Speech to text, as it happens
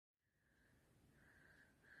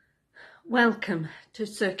Welcome to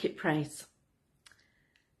Circuit Praise.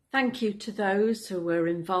 Thank you to those who were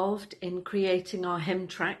involved in creating our hymn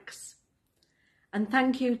tracks. And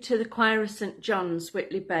thank you to the choir of St John's,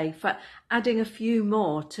 Whitley Bay, for adding a few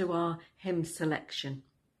more to our hymn selection.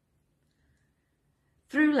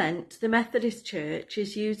 Through Lent, the Methodist Church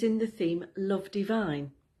is using the theme Love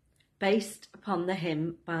Divine, based upon the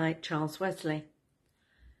hymn by Charles Wesley.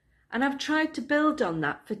 And I've tried to build on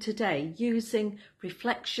that for today using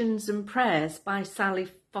reflections and prayers by Sally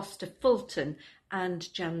Foster Fulton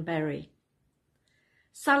and Jan Berry.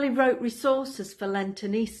 Sally wrote resources for Lent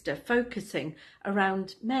and Easter focusing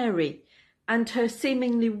around Mary and her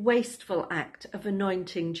seemingly wasteful act of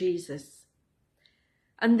anointing Jesus.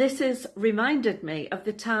 And this has reminded me of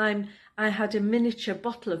the time I had a miniature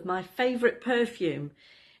bottle of my favourite perfume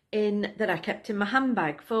that I kept in my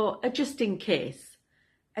handbag for a just in case.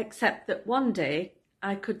 Except that one day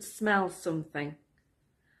I could smell something,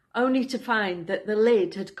 only to find that the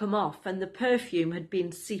lid had come off and the perfume had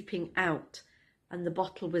been seeping out and the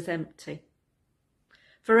bottle was empty.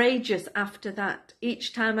 For ages after that,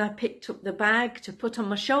 each time I picked up the bag to put on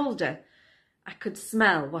my shoulder, I could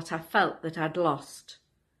smell what I felt that I'd lost.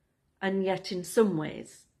 And yet in some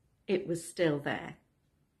ways, it was still there.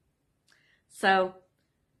 So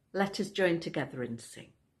let us join together and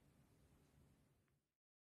sing.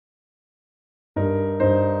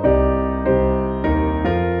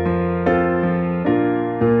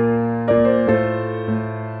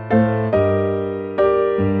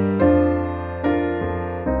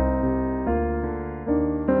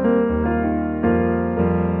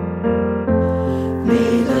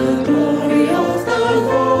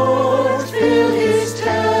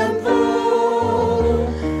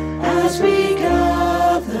 As we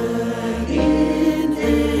gather in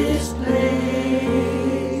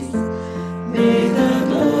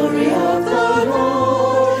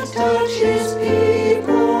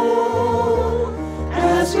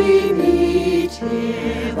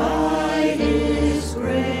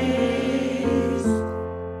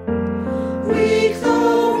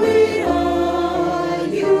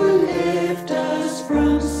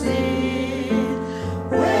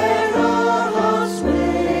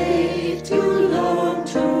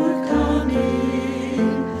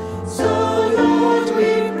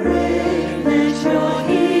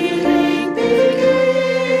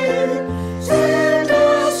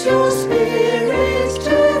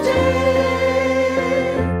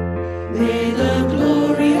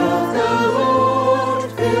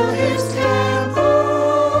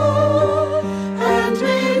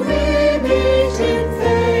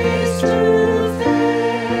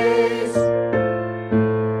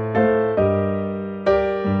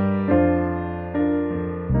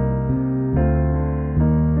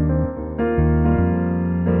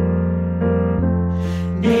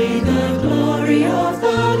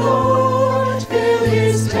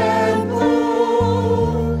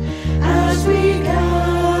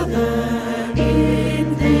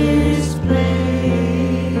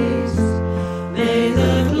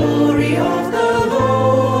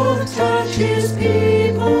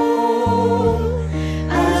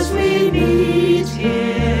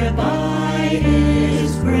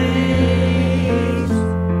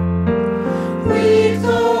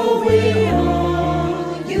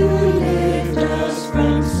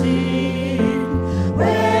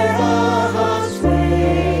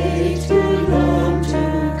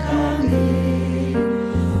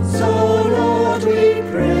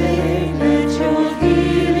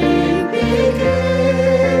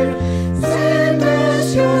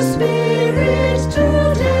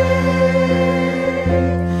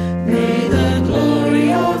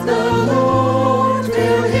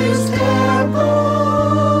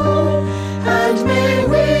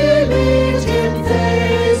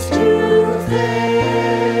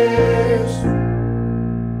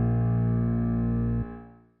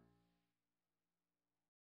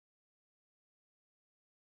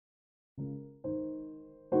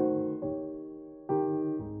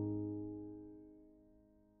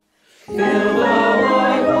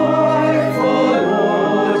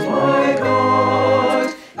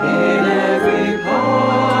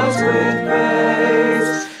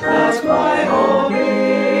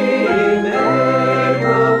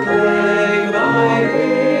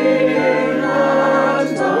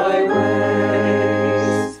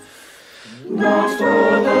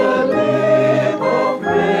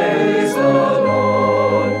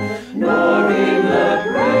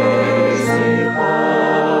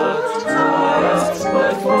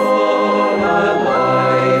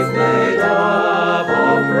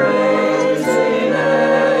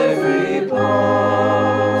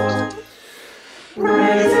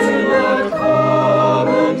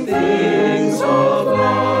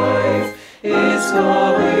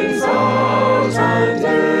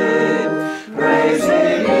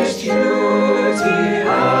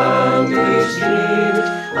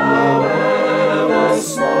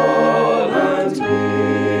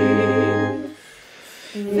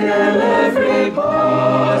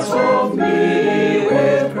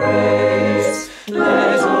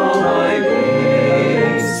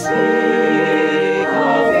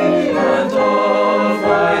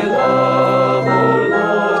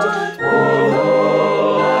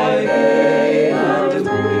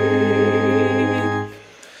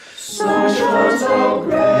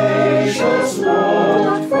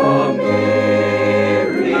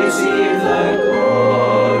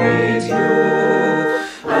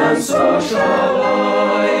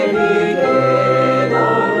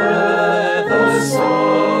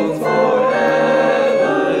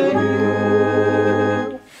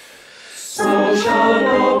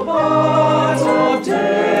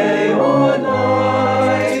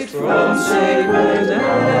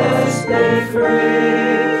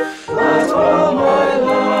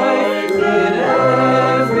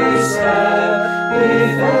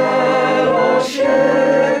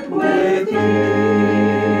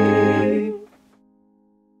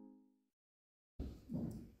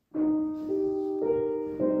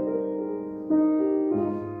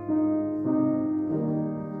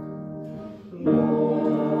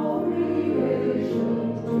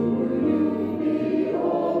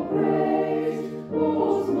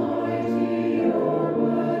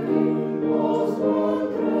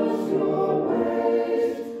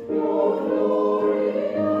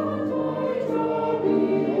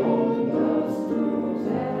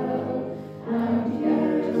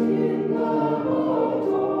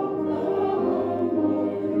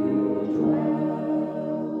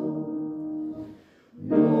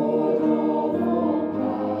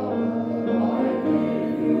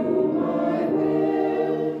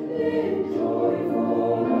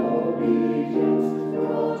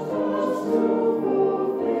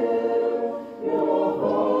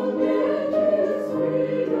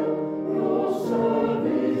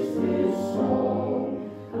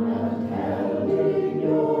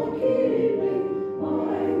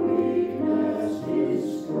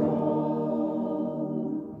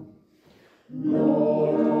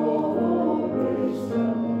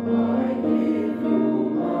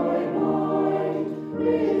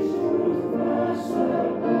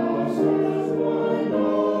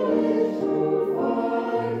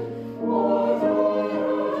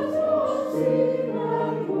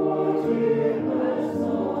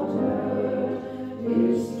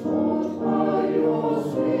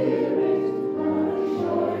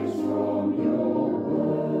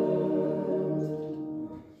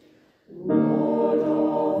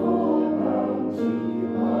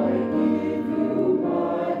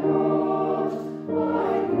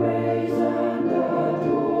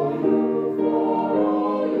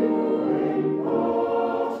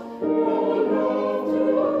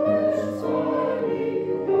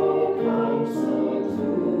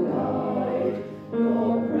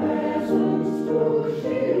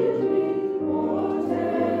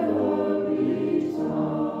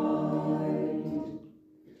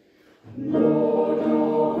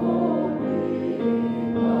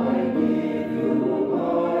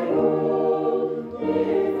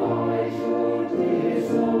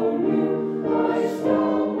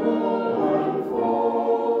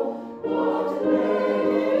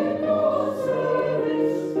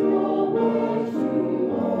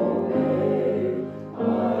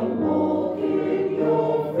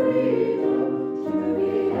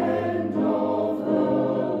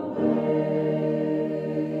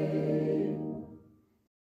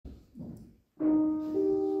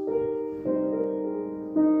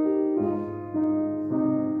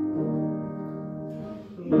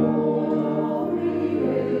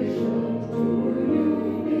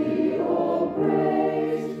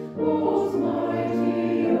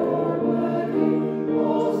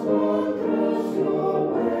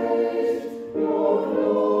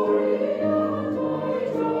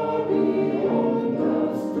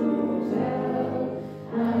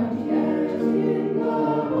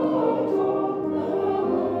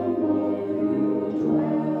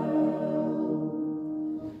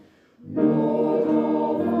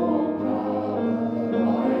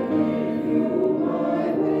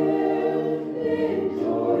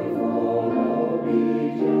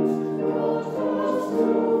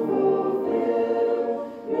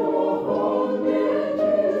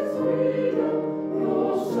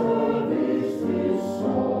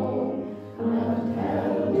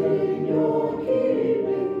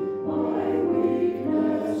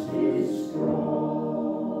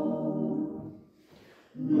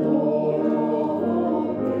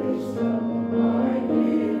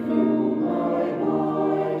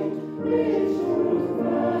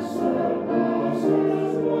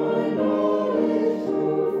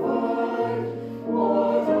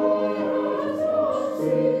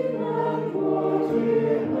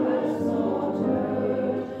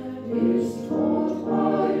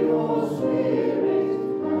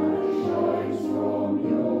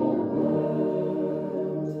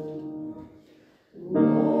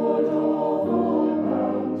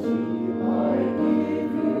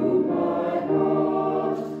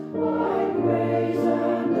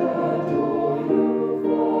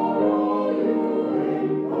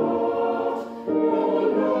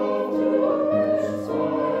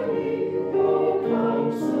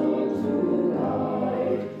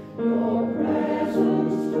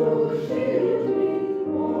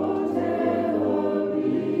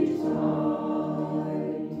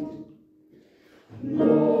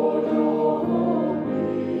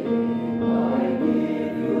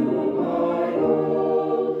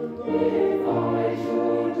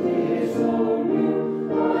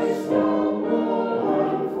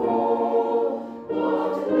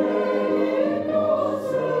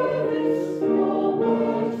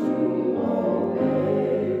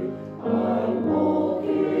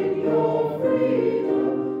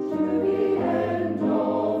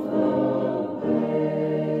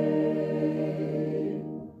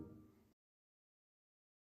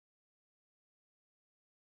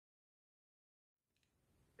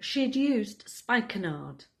she'd used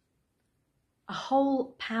spikenard, a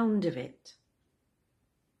whole pound of it.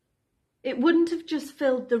 It wouldn't have just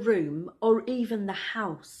filled the room or even the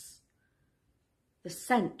house. The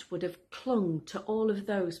scent would have clung to all of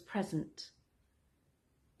those present.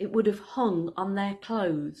 It would have hung on their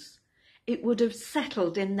clothes. It would have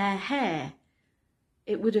settled in their hair.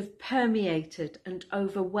 It would have permeated and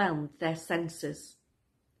overwhelmed their senses.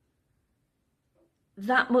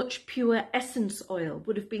 That much pure essence oil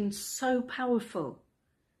would have been so powerful,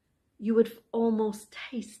 you would have almost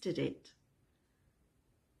tasted it.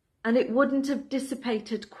 And it wouldn't have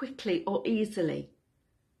dissipated quickly or easily.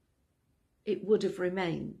 It would have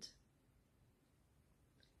remained.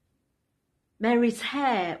 Mary's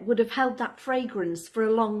hair would have held that fragrance for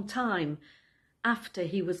a long time after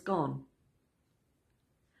he was gone.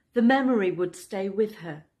 The memory would stay with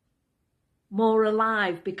her, more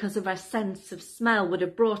alive because of her sense of smell would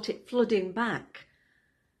have brought it flooding back.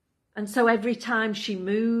 And so every time she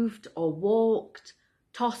moved or walked,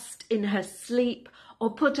 tossed in her sleep,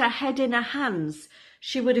 or put her head in her hands,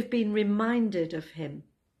 she would have been reminded of him,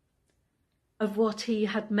 of what he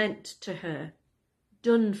had meant to her,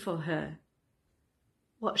 done for her,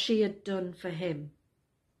 what she had done for him.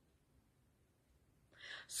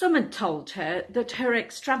 Some had told her that her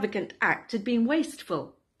extravagant act had been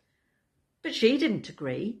wasteful, but she didn't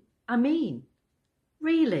agree. I mean,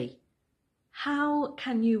 really, how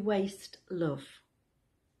can you waste love?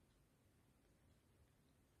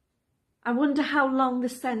 I wonder how long the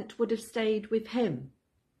scent would have stayed with him.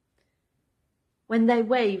 When they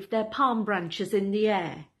waved their palm branches in the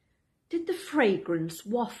air, did the fragrance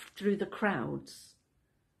waft through the crowds?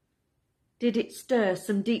 Did it stir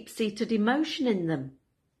some deep-seated emotion in them?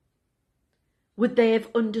 Would they have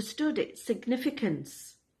understood its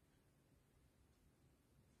significance?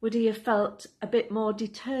 Would he have felt a bit more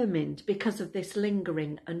determined because of this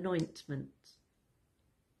lingering anointment?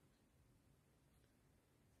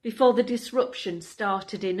 Before the disruption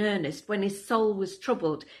started in earnest, when his soul was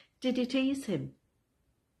troubled, did it ease him?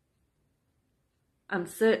 I'm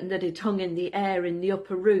certain that it hung in the air in the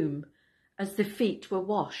upper room as the feet were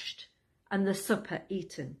washed and the supper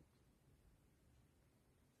eaten.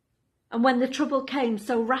 And when the trouble came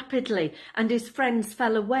so rapidly and his friends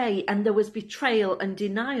fell away and there was betrayal and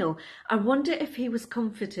denial, I wonder if he was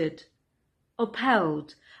comforted,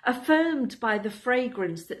 upheld, affirmed by the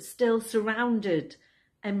fragrance that still surrounded,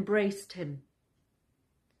 embraced him.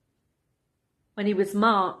 When he was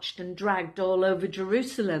marched and dragged all over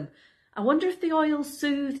Jerusalem, I wonder if the oil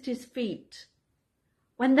soothed his feet.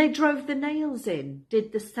 When they drove the nails in,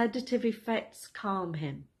 did the sedative effects calm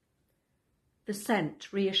him? The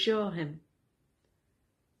scent reassure him?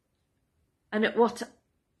 And at what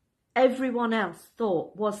everyone else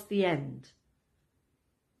thought was the end,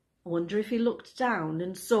 I wonder if he looked down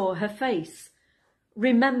and saw her face,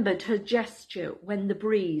 remembered her gesture when the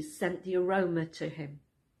breeze sent the aroma to him.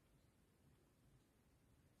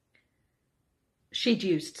 She'd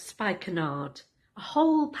used spikenard, a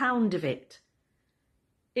whole pound of it.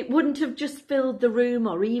 It wouldn't have just filled the room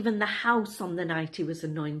or even the house on the night he was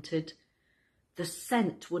anointed. The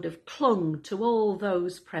scent would have clung to all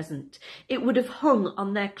those present. It would have hung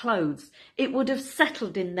on their clothes. It would have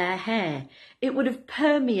settled in their hair. It would have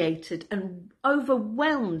permeated and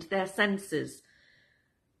overwhelmed their senses.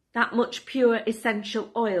 That much pure essential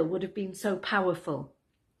oil would have been so powerful.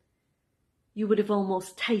 You would have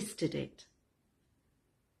almost tasted it.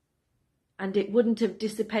 And it wouldn't have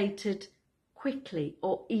dissipated quickly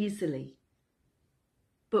or easily,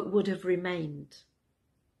 but would have remained.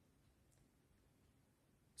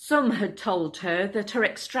 Some had told her that her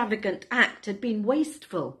extravagant act had been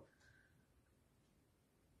wasteful,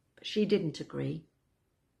 but she didn't agree.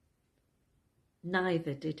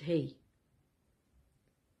 Neither did he.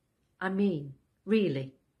 I mean,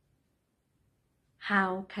 really,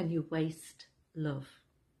 how can you waste love?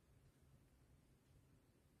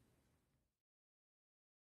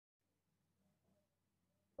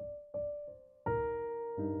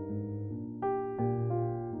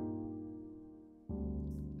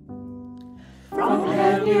 From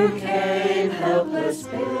heaven you came, helpless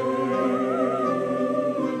babe,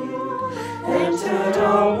 entered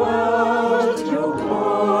our world, your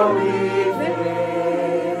glory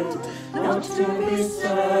veiled, not to be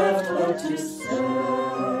served, but to serve,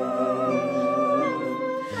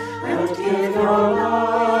 and give your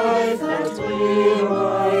life that we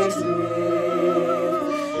might live.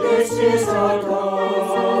 This is our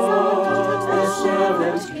God, the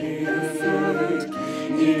servant King.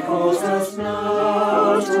 He calls us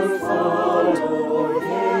now to follow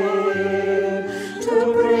him,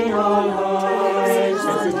 to bring our lives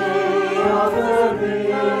as a day.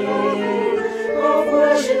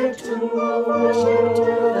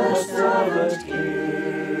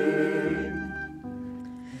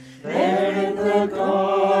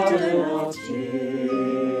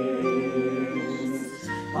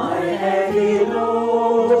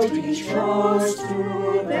 He chose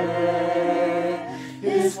to bear.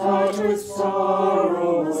 His heart with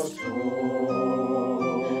sorrow was torn.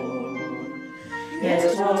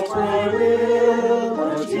 Yet not my will,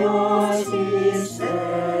 but yours, he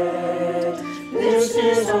said. This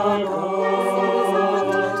is our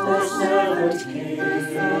God, the servant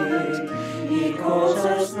King. He calls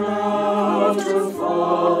us now to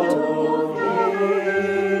follow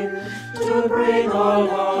him, to bring our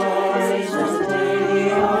lives as a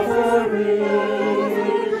daily offering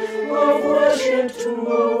of worship to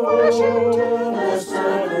the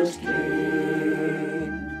servant King.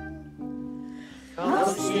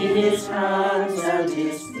 Cups in his hands and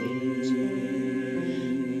his feet,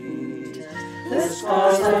 the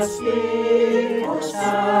scars that speak of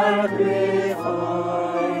sacrifice,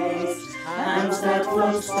 hands that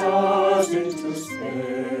flung stars into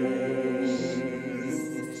space,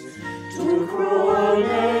 to cruel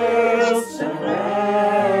nails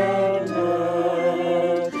surrendered.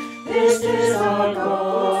 This is our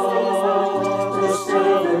God, the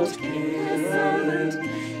servant King.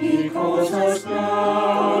 He calls us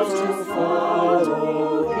now to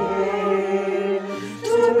follow him,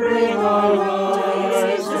 to bring our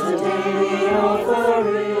lives as a daily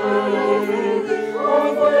offering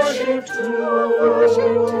of worship to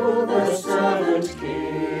the servant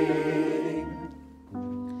King.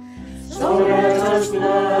 So let us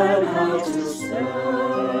learn how to serve,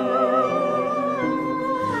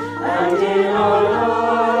 and in our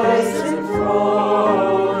lives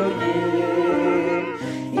enthrone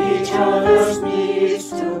him, each other's needs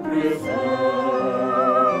to preserve.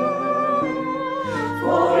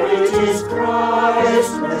 For it is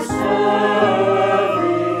Christ we're serving.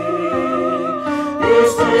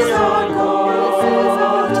 This is our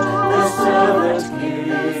God, the servant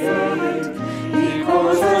King. He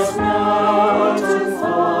calls us now to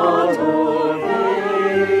follow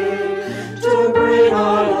him, to bring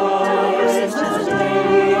our lives as a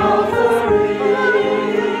daily offering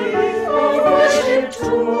of worship to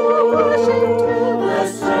the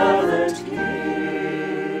servant King.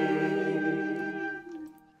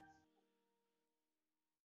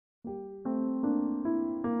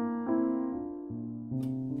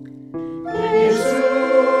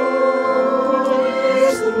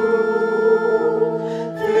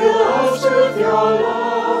 Fill us with your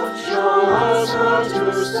love, show us how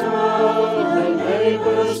to serve the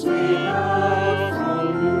neighbors we have from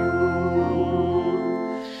you.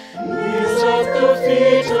 Kneels at the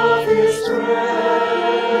feet of his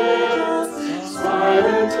friends,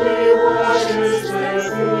 silently washes their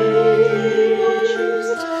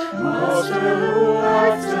feet. Master who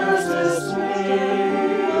acts as a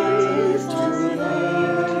slave to them.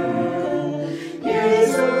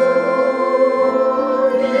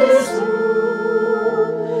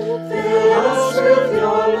 Fill us with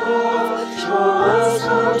your love, show us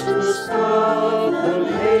how to serve the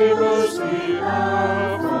neighbors we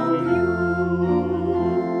have from you.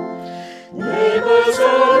 Neighbors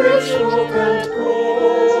are rich, folk, and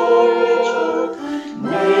poor.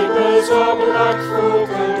 Neighbors are black folk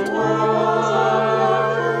and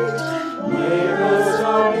white. Neighbors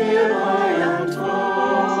are near, high, and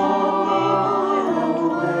far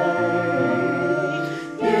away.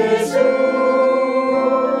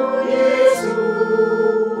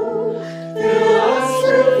 Fill us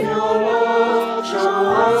with your love,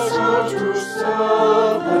 show us how to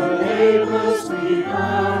serve the neighbors we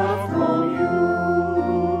have from you.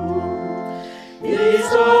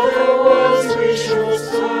 These are the ones we should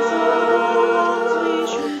serve.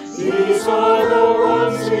 These are the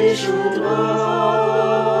ones we should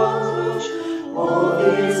love. All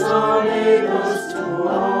these are neighbors to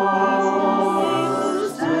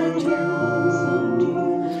us and you.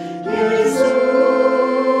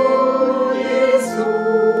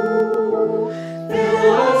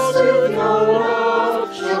 Fill us with your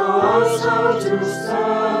love, show us how to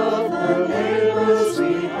serve the neighbors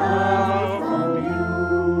we have from you.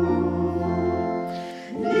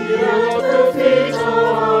 Kneel at the feet of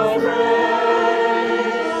our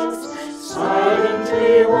friends,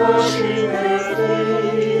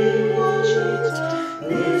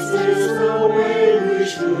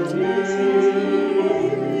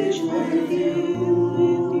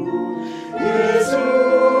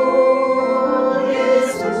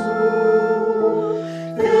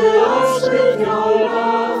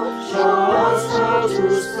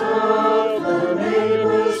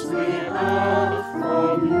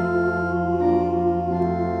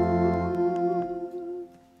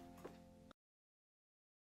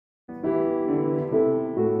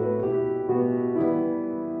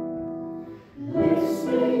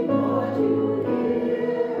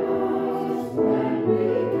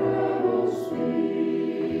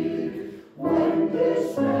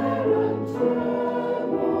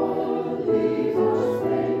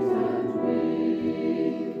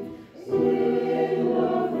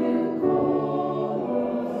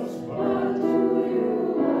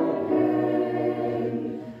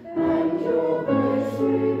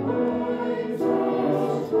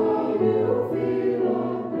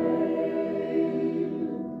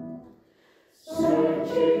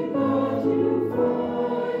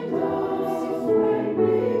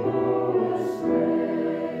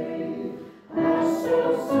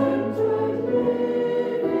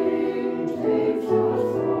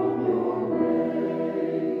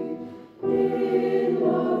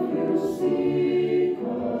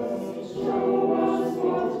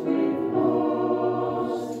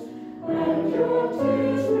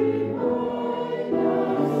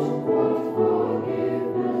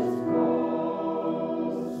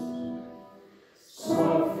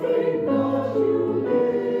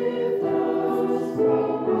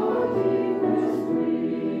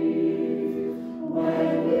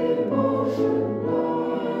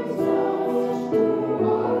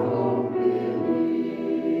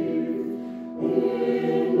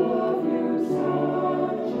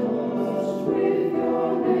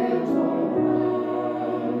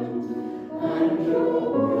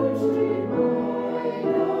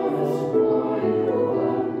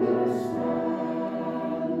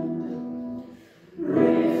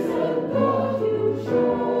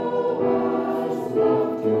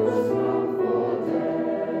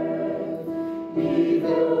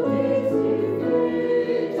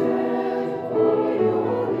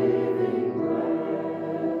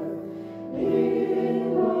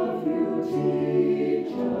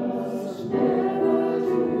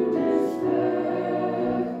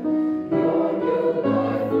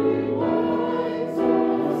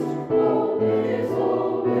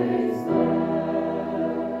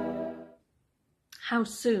 how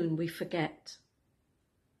soon we forget.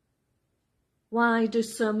 Why do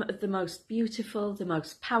some of the most beautiful, the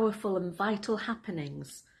most powerful and vital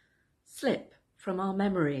happenings slip from our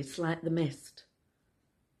memories like the mist,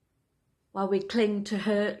 while we cling to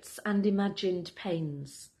hurts and imagined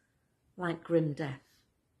pains like grim death?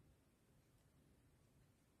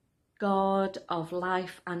 God of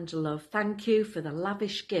life and love, thank you for the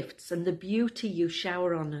lavish gifts and the beauty you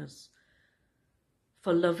shower on us,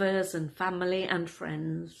 for lovers and family and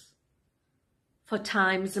friends, for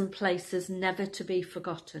times and places never to be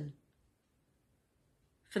forgotten,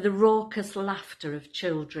 for the raucous laughter of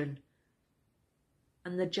children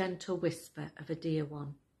and the gentle whisper of a dear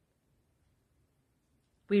one.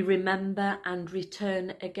 We remember and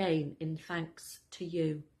return again in thanks to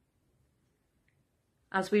you,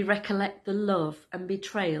 as we recollect the love and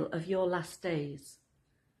betrayal of your last days.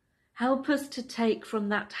 Help us to take from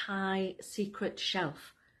that high secret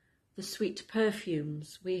shelf the sweet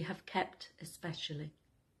perfumes we have kept especially.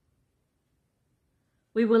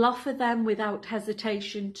 We will offer them without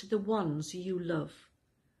hesitation to the ones you love.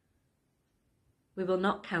 We will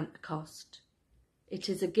not count the cost. It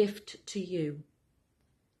is a gift to you.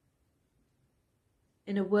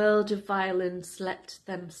 In a world of violence, let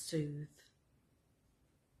them soothe.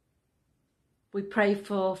 We pray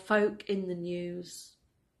for folk in the news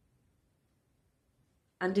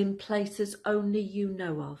and in places only you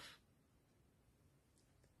know of.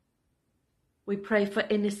 We pray for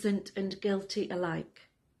innocent and guilty alike.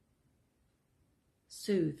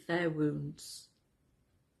 Soothe their wounds.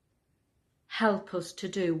 Help us to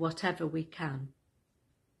do whatever we can.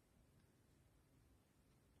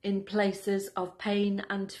 In places of pain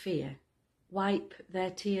and fear, wipe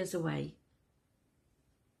their tears away.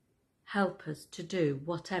 Help us to do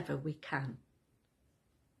whatever we can.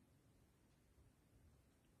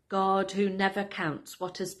 God, who never counts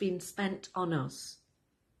what has been spent on us,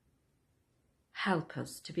 help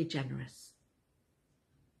us to be generous.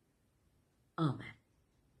 Amen.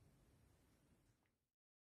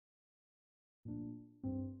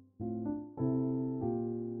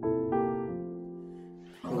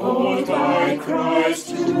 Called by Christ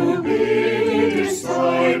to be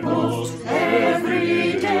disciples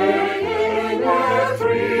every day in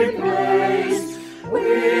every place.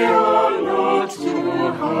 We are not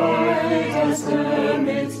to hide as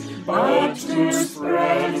hermits, but to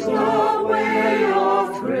spread the way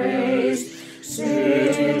of grace.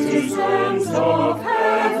 Citizens of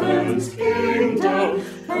heaven's kingdom,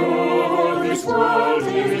 though this world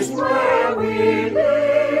is where we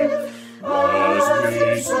live, as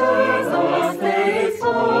we serve the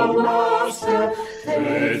faithful Master,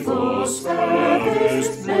 faithful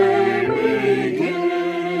service may we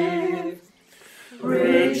give.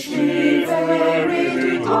 Richly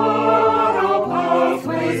varied are our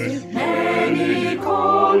pathways, many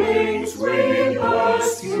callings we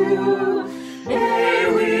pursue.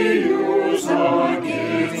 May we use our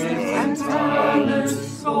gifts and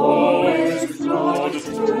talents always, Lord,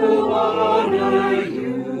 to honor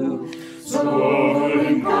you. So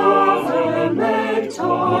in government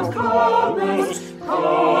or commerce,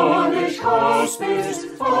 college, hospice,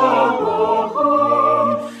 farm or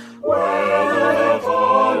home, whether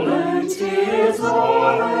volunteers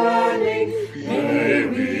or earning, may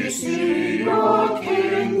we see your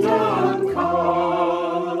kingdom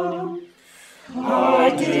come. Our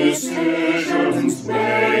decisions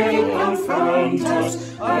may confront us,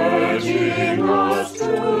 urging us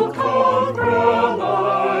to compromise.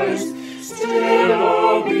 Still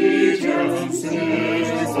obedience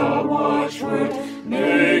is the watchword.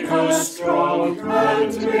 Make us strong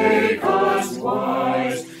and make us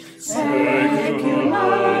wise.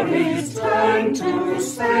 Secular is turned to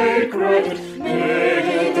sacred.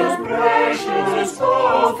 Make us precious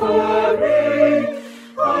offering.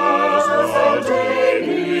 As our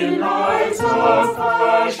daily lives are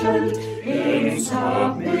fashioned in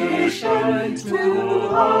submission to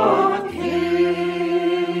our King.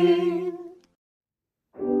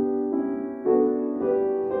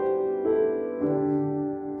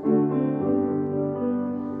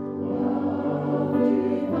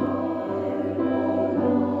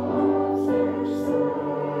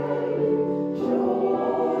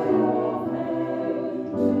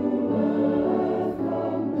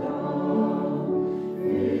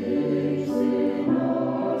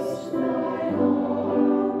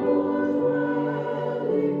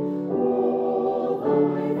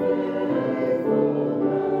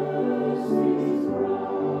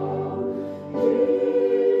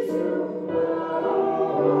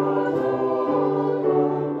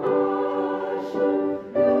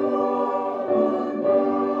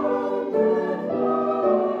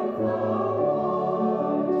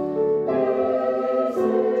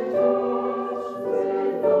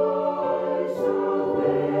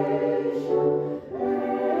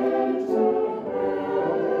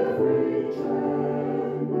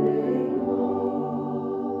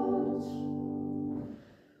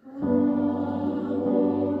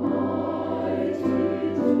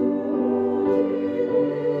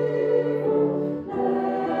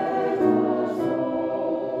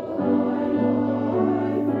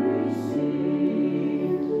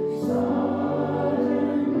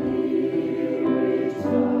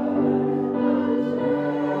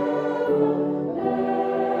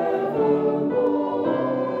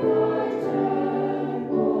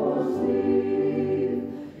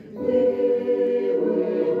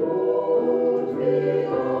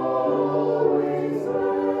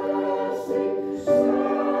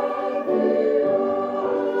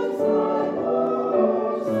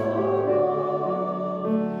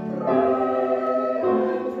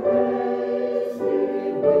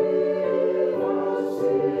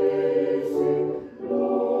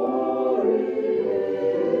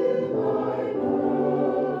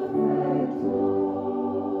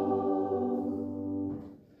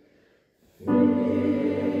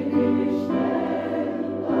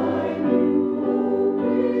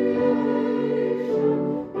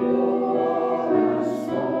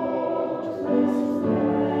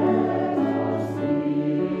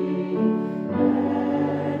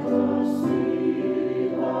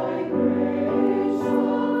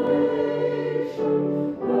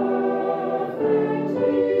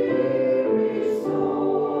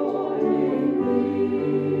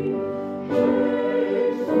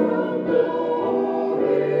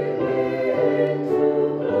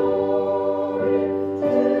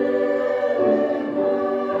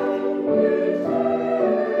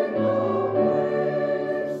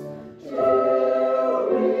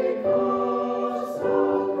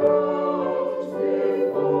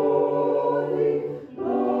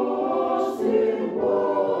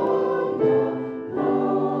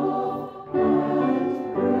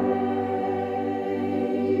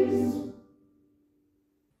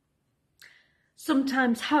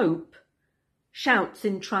 Sometimes hope shouts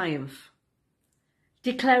in triumph,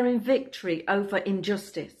 declaring victory over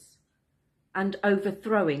injustice and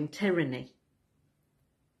overthrowing tyranny.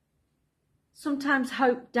 Sometimes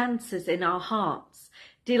hope dances in our hearts,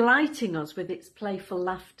 delighting us with its playful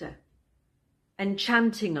laughter,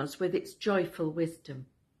 enchanting us with its joyful wisdom.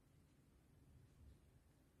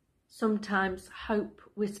 Sometimes hope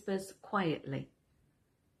whispers quietly,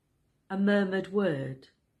 a murmured word,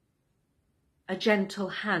 a gentle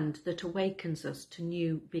hand that awakens us to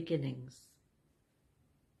new beginnings.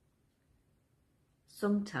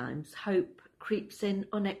 Sometimes hope creeps in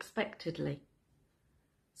unexpectedly,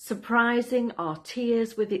 surprising our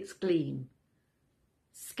tears with its gleam,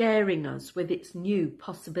 scaring us with its new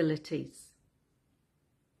possibilities.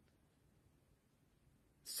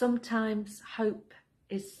 Sometimes hope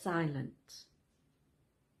is silent,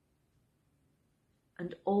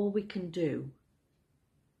 and all we can do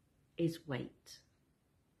is wait.